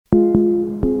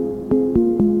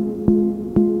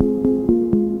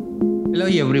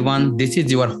everyone, this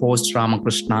is your host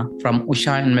Ramakrishna from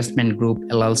Usha Investment Group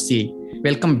LLC.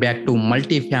 Welcome back to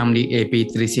Multifamily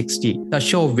AP 360, the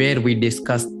show where we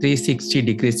discuss 360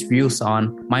 degrees views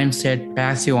on mindset,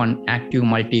 passive and active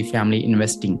multifamily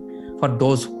investing for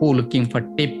those who are looking for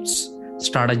tips,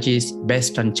 strategies,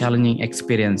 best and challenging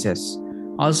experiences.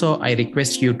 Also, I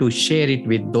request you to share it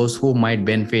with those who might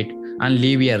benefit and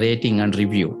leave a rating and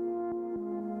review.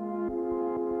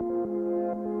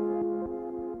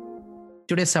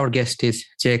 Today's our guest is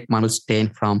Jake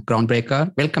Mandelstein from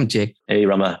Groundbreaker. Welcome, Jake. Hey,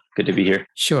 Rama. Good to be here.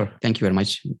 Sure. Thank you very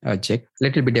much, Jake. A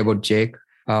little bit about Jake.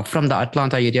 From the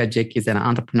Atlanta area, Jake is an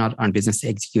entrepreneur and business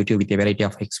executive with a variety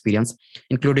of experience,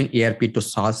 including ERP to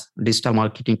SaaS, digital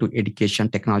marketing to education,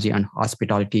 technology, and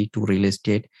hospitality to real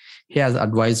estate. He has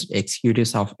advised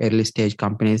executives of early stage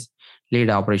companies, lead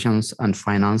operations and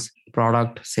finance,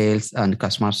 product, sales, and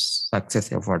customer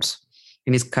success efforts.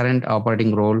 In his current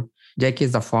operating role, Jake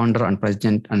is the founder and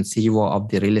president and CEO of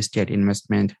the real estate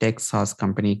investment tech SaaS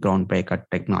company Groundbreaker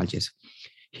Technologies.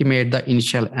 He made the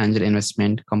initial angel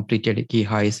investment, completed key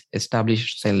highs,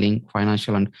 established selling,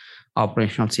 financial and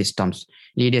operational systems,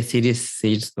 led a Series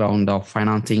C round of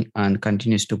financing, and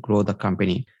continues to grow the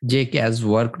company. Jake has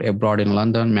worked abroad in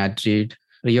London, Madrid,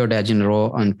 Rio de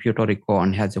Janeiro, and Puerto Rico,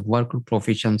 and has a work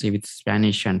proficiency with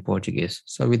Spanish and Portuguese.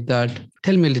 So with that,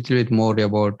 tell me a little bit more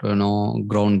about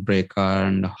Groundbreaker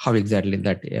and how exactly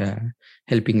that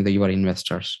helping your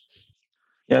investors.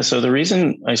 Yeah, so the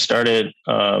reason I started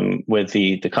with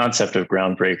the concept of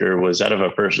Groundbreaker was out of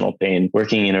a personal pain,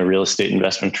 working in a real estate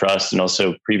investment trust and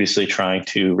also previously trying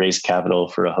to raise capital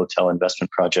for a hotel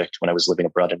investment project when I was living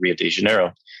abroad in Rio de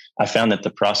Janeiro. I found that the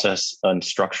process and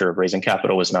structure of raising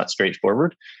capital was not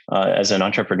straightforward. As an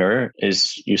entrepreneur,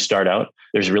 is you start out,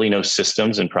 there's really no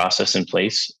systems and process in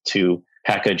place to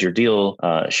package your deal,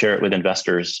 share it with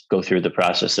investors, go through the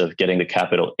process of getting the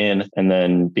capital in, and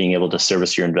then being able to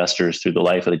service your investors through the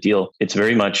life of the deal. It's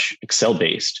very much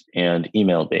Excel-based and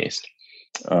email-based.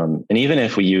 And even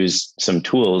if we use some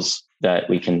tools that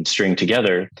we can string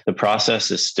together, the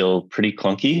process is still pretty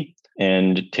clunky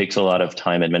and takes a lot of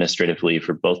time administratively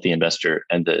for both the investor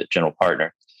and the general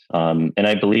partner. And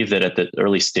I believe that at the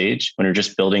early stage, when you're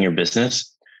just building your business,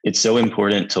 it's so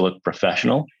important to look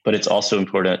professional, but it's also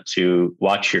important to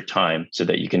watch your time so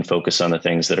that you can focus on the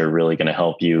things that are really going to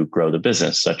help you grow the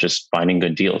business, such as finding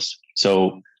good deals.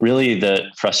 So really the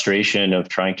frustration of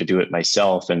trying to do it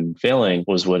myself and failing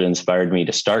was what inspired me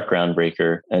to start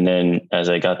Groundbreaker. And then as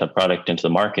I got the product into the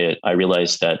market, I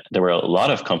realized that there were a lot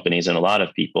of companies and a lot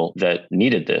of people that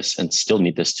needed this and still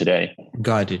need this today.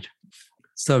 Got it.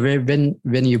 So when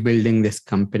you're building this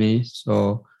company,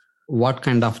 so what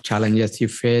kind of challenges you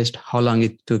faced? How long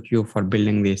it took you for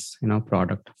building this,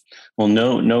 product? Well,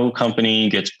 no company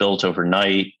gets built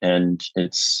overnight, and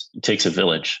it takes a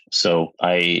village. So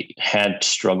I had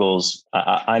struggles.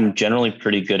 I'm generally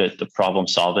pretty good at the problem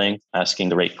solving, asking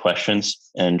the right questions,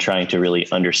 and trying to really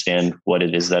understand what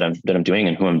it is that I'm doing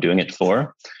and who I'm doing it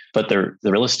for. But the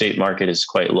real estate market is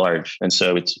quite large. And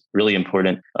so it's really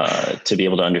important to be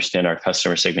able to understand our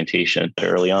customer segmentation.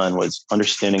 Early on was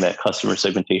understanding that customer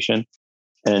segmentation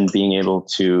and being able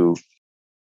to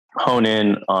hone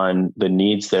in on the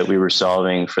needs that we were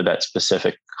solving for that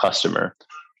specific customer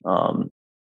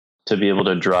to be able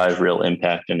to drive real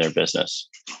impact in their business.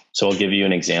 So I'll give you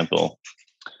an example.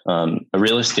 A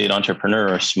real estate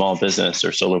entrepreneur or small business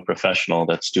or solo professional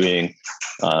that's doing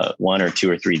 1 or 2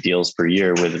 or 3 deals per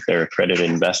year with their accredited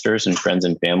investors and friends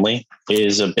and family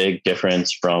is a big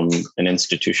difference from an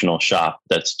institutional shop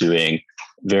that's doing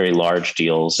very large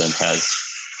deals and has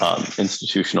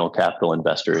institutional capital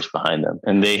investors behind them.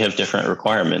 And they have different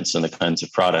requirements and the kinds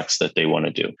of products that they want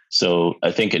to do. So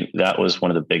I think that was one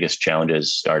of the biggest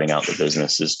challenges starting out the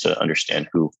business, is to understand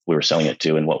who we were selling it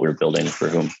to and what we were building for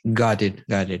whom. Got it.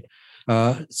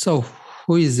 So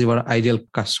who is your ideal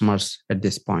customers at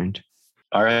this point?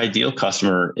 Our ideal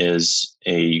customer is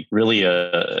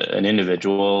an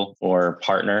individual or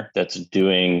partner that's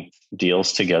doing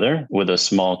deals together with a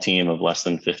small team of less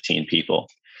than 15 people.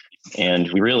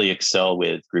 And we really excel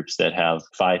with groups that have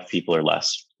 5 people or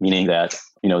less, meaning that,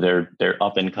 they're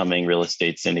up and coming real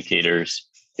estate syndicators.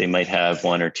 They might have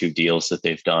 1 or 2 deals that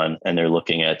they've done, and they're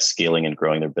looking at scaling and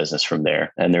growing their business from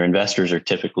there. And their investors are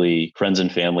typically friends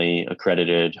and family,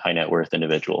 accredited, high net worth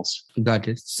individuals. Got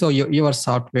it. So your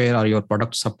software or your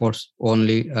product supports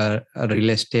only real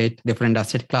estate, different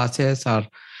asset classes, or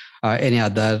any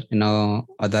other,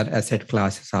 other asset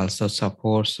classes also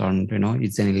supports, and,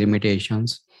 is there any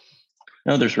limitations?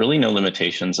 No, there's really no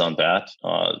limitations on that.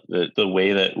 The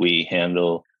way that we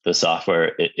handle the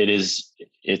software,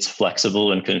 it's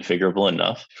flexible and configurable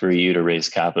enough for you to raise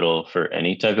capital for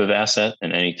any type of asset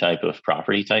and any type of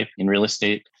property type in real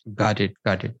estate. Got it.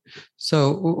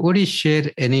 So would you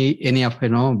share any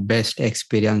of best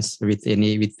experience with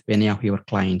any of your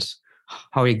clients?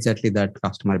 How exactly that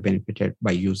customer benefited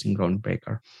by using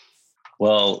Groundbreaker?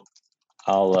 Well,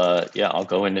 I'll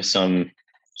go into some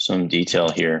detail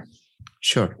here.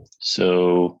 Sure.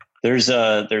 So there's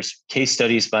case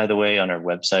studies, by the way, on our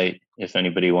website if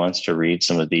anybody wants to read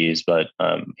some of these. But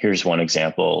here's one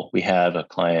example. We have a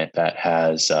client that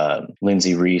has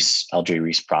Lindsay Reese, LJ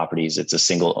Reese Properties. It's a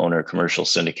single owner commercial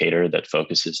syndicator that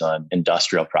focuses on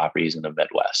industrial properties in the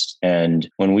Midwest. And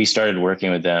when we started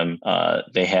working with them,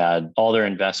 they had all their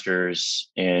investors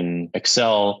in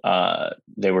Excel.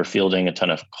 They were fielding a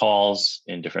ton of calls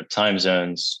in different time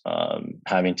zones,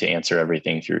 having to answer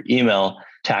everything through email.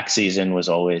 Tax season was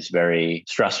always very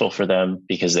stressful for them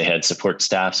because they had support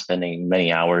staff spending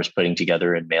many hours putting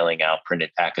together and mailing out printed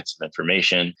packets of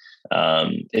information.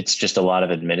 It's just a lot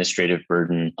of administrative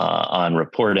burden on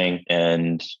reporting.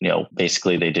 And,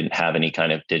 basically they didn't have any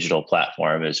kind of digital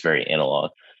platform. It was very analog.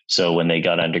 So when they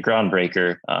got onto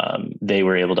Groundbreaker, they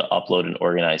were able to upload and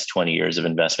organize 20 years of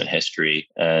investment history.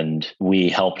 And we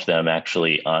helped them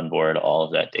actually onboard all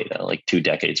of that data, like 2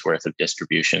 decades worth of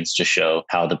distributions to show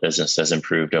how the business has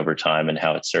improved over time and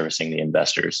how it's servicing the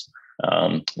investors.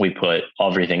 We put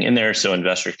everything in there so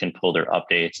investors can pull their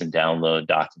updates and download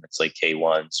documents like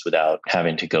K1s without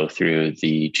having to go through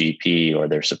the GP or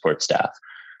their support staff.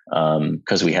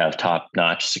 Because we have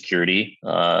top-notch security,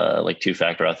 like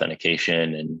 2-factor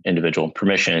authentication and individual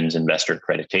permissions, investor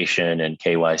accreditation, and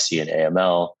KYC and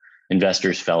AML.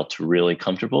 Investors felt really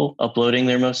comfortable uploading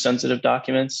their most sensitive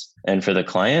documents. And for the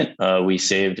client, we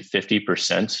saved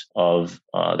 50% of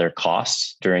their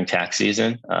costs during tax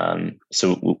season.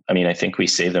 I think we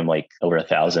saved them like over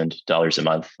 $1,000 a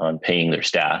month on paying their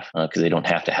staff because they don't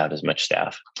have to have as much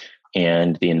staff.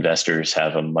 And the investors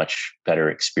have a much better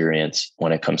experience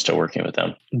when it comes to working with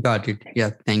them. Got it.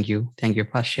 Yeah, thank you. Thank you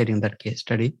for sharing that case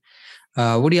study.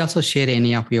 Would you also share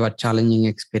any of your challenging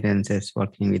experiences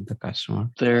working with the customer?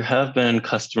 There have been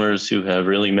customers who have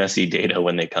really messy data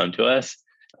when they come to us.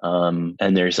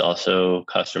 And there's also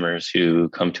customers who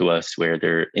come to us where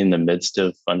they're in the midst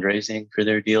of fundraising for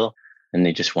their deal and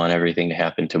they just want everything to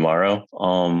happen tomorrow.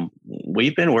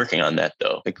 We've been working on that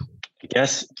though. I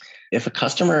guess if a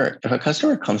customer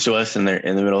comes to us and they're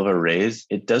in the middle of a raise,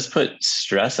 it does put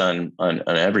stress on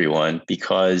everyone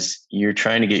because you're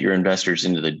trying to get your investors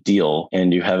into the deal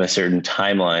and you have a certain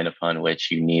timeline upon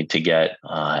which you need to get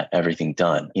everything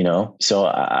done. So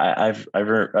I've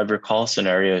recalled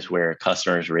scenarios where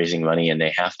customers raising money and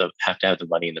they have to have the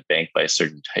money in the bank by a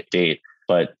certain date,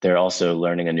 but they're also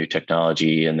learning a new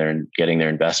technology and they're getting their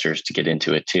investors to get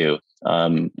into it too.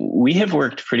 We have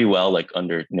worked pretty well, with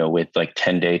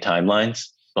 10-day timelines,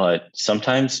 but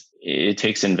sometimes it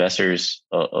takes investors,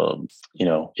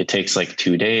 it takes like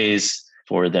 2 days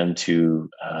for them to,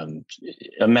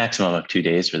 a maximum of 2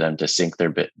 days for them to sync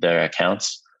their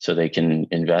accounts so they can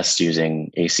invest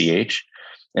using ACH.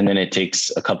 And then it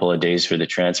takes a couple of days for the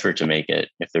transfer to make it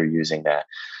if they're using that.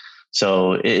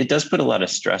 So it does put a lot of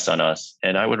stress on us.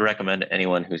 And I would recommend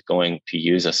anyone who's going to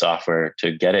use a software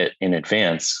to get it in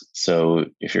advance. So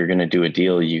if you're going to do a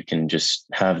deal, you can just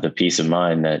have the peace of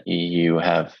mind that you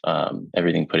have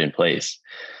everything put in place.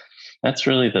 That's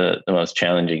really the most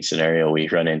challenging scenario we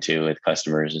run into with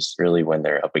customers is really when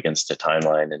they're up against a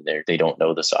timeline and they don't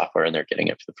know the software and they're getting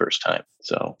it for the first time.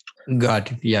 So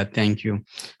got it. Yeah, thank you.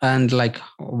 And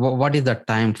what is the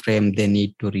time frame they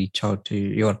need to reach out to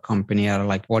your company, or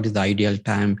what is the ideal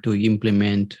time to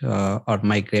implement or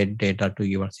migrate data to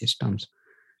your systems?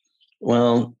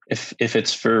 Well, if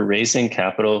it's for raising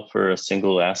capital for a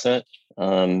single asset,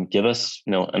 give us,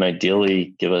 and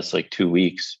ideally give us 2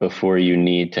 weeks before you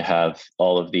need to have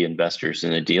all of the investors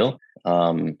in a deal.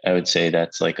 I would say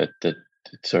that's the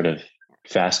sort of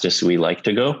fastest we like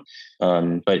to go.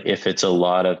 But if it's a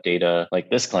lot of data, like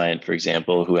this client, for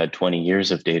example, who had 20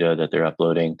 years of data that they're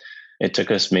uploading, it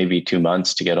took us maybe 2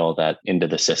 months to get all that into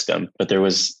the system, but there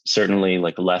was certainly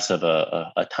less of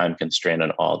a time constraint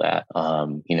on all that.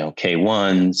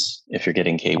 K1s, if you're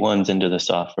getting K1s into the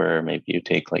software, maybe you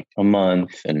take a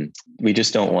month, and we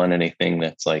just don't want anything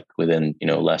that's within,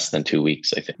 less than 2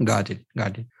 weeks, I think. Got it.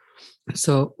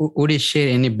 So would you share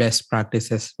any best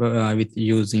practices with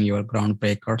using your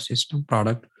Groundbreaker system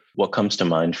product? What comes to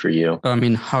mind for you?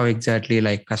 How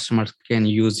exactly customers can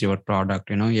use your product,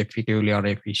 effectively or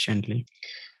efficiently?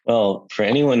 Well, for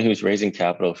anyone who's raising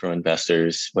capital from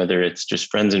investors, whether it's just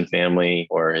friends and family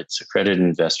or it's accredited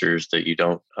investors that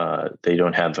they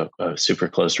don't have a super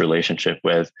close relationship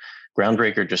with,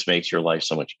 Groundbreaker just makes your life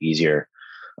so much easier.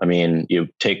 I mean, you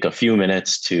take a few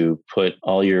minutes to put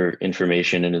all your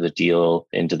information into the deal,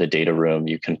 into the data room.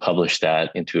 You can publish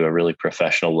that into a really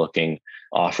professional looking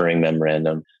offering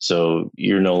memorandum. So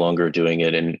you're no longer doing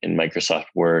it in Microsoft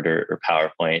Word or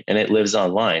PowerPoint, and it lives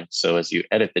online. So as you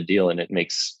edit the deal and it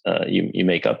makes, you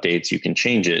make updates, you can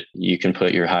change it. You can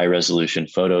put your high resolution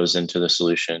photos into the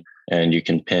solution, and you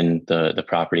can pin the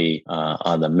property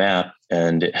on the map,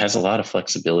 and it has a lot of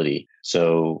flexibility.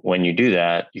 So when you do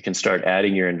that, you can start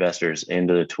adding your investors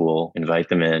into the tool, invite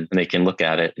them in, and they can look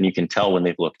at it, and you can tell when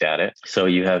they've looked at it. So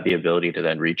you have the ability to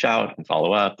then reach out and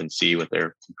follow up and see what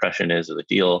their impression is of the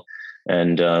deal.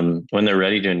 And when they're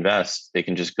ready to invest, they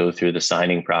can just go through the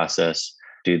signing process,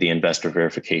 do the investor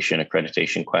verification,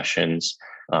 accreditation questions,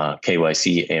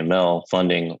 KYC, AML,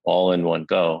 funding, all in one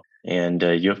go. And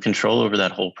you have control over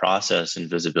that whole process and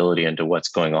visibility into what's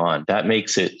going on. That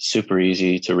makes it super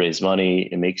easy to raise money.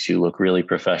 It makes you look really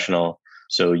professional.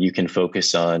 So you can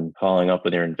focus on following up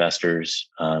with your investors,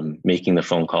 making the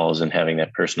phone calls and having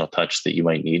that personal touch that you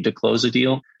might need to close a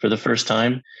deal for the first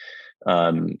time.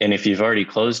 And if you've already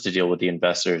closed a deal with the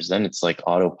investors, then it's like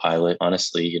autopilot.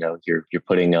 Honestly, you're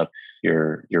putting up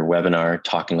your webinar,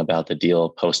 talking about the deal,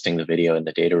 posting the video in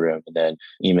the data room, and then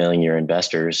emailing your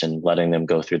investors and letting them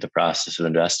go through the process of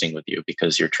investing with you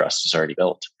because your trust is already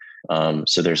built.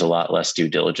 So there's a lot less due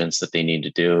diligence that they need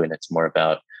to do. And it's more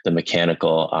about the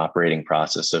mechanical operating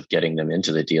process of getting them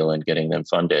into the deal and getting them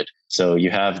funded. So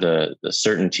you have the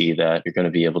certainty that you're going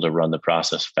to be able to run the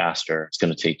process faster. It's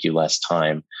going to take you less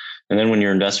time. And then when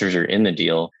your investors are in the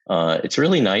deal, it's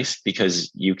really nice because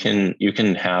you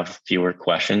can have fewer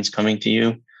questions coming to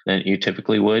you than you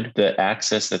typically would. The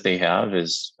access that they have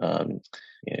is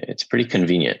it's pretty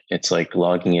convenient. It's like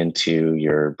logging into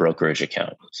your brokerage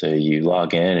account. So you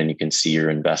log in and you can see your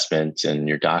investments and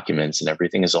your documents and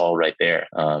everything is all right there.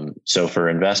 So for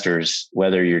investors,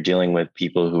 whether you're dealing with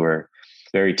people who are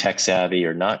very tech savvy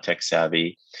or not tech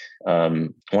savvy,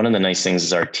 one of the nice things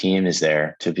is our team is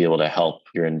there to be able to help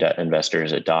your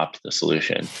investors adopt the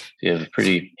solution. You have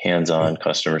pretty hands-on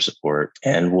customer support,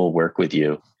 and we'll work with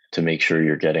you to make sure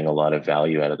you're getting a lot of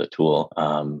value out of the tool,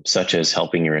 such as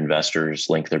helping your investors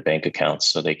link their bank accounts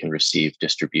so they can receive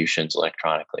distributions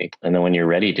electronically. And then when you're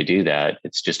ready to do that,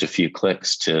 it's just a few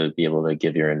clicks to be able to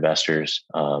give your investors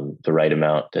the right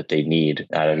amount that they need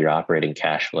out of your operating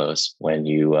cash flows when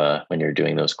you're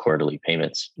doing those quarterly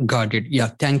payments. Got it. Yeah.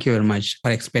 Thank you very much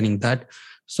for explaining that.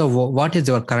 So what is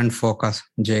your current focus,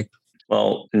 Jake?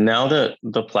 Well, now that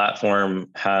the platform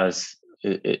has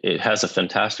a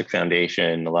fantastic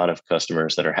foundation, a lot of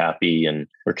customers that are happy, and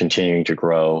we're continuing to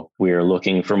grow. We are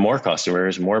looking for more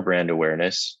customers, more brand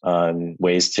awareness,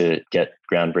 ways to get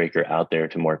Groundbreaker out there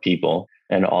to more people,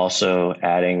 and also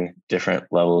adding different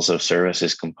levels of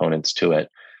services components to it.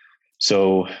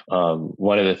 So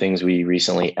one of the things we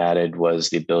recently added was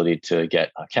the ability to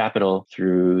get capital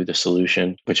through the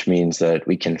solution, which means that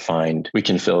we can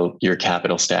fill your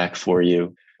capital stack for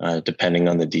you. Depending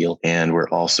on the deal. And we're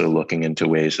also looking into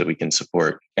ways that we can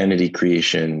support entity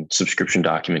creation, subscription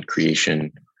document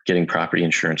creation, getting property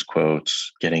insurance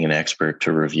quotes, getting an expert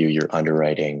to review your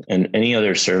underwriting, and any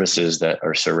other services that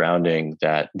are surrounding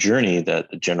that journey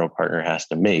that the general partner has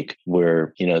to make,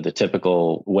 where, the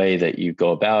typical way that you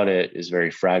go about it is very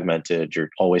fragmented.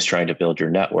 You're always trying to build your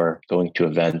network, going to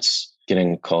events,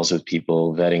 getting calls with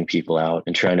people, vetting people out,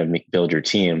 and trying to build your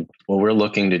team. What we're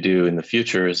looking to do in the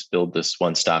future is build this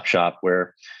one-stop shop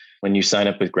where when you sign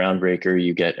up with Groundbreaker,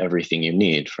 you get everything you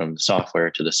need, from the software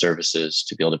to the services,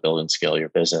 to be able to build and scale your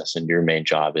business. And your main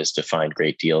job is to find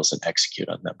great deals and execute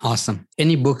on them. Awesome.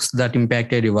 Any books that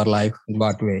impacted your life? In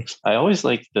what way? I always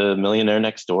like The Millionaire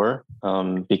Next Door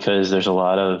because there's a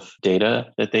lot of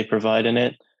data that they provide in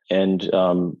it. And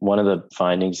one of the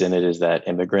findings in it is that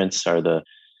immigrants are the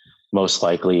most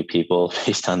likely people,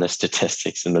 based on the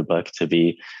statistics in the book, to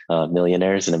be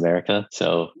millionaires in America.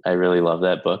 So I really love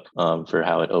that book for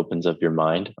how it opens up your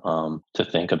mind to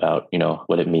think about,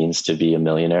 what it means to be a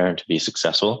millionaire and to be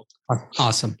successful.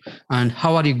 Awesome. And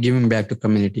how are you giving back to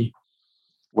community?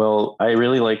 Well, I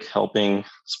really like helping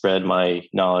spread my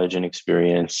knowledge and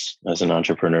experience as an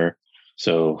entrepreneur.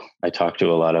 So I talk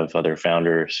to a lot of other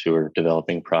founders who are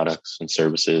developing products and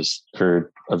services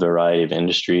for a variety of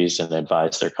industries and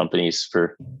advise their companies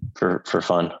for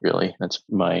fun, really. That's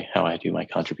how I do my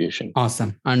contribution.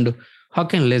 Awesome. And how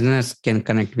can listeners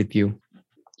connect with you?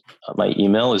 My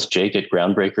email is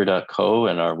jake@groundbreaker.co,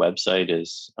 and our website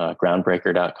is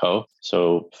groundbreaker.co.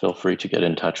 So feel free to get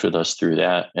in touch with us through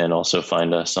that, and also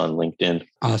find us on LinkedIn.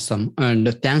 Awesome. And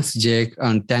thanks, Jake.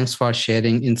 And thanks for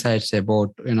sharing insights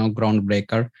about,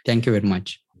 Groundbreaker. Thank you very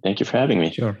much. Thank you for having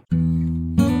me. Sure.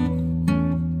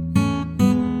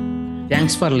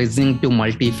 Thanks for listening to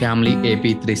Multifamily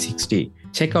AP360.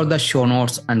 Check out the show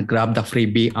notes and grab the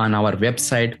freebie on our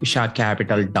website,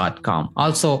 ushacapital.com.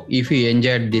 Also, if you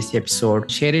enjoyed this episode,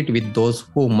 share it with those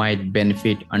who might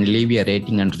benefit and leave a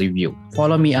rating and review.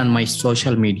 Follow me on my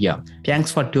social media. Thanks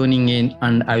for tuning in,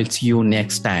 and I will see you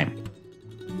next time.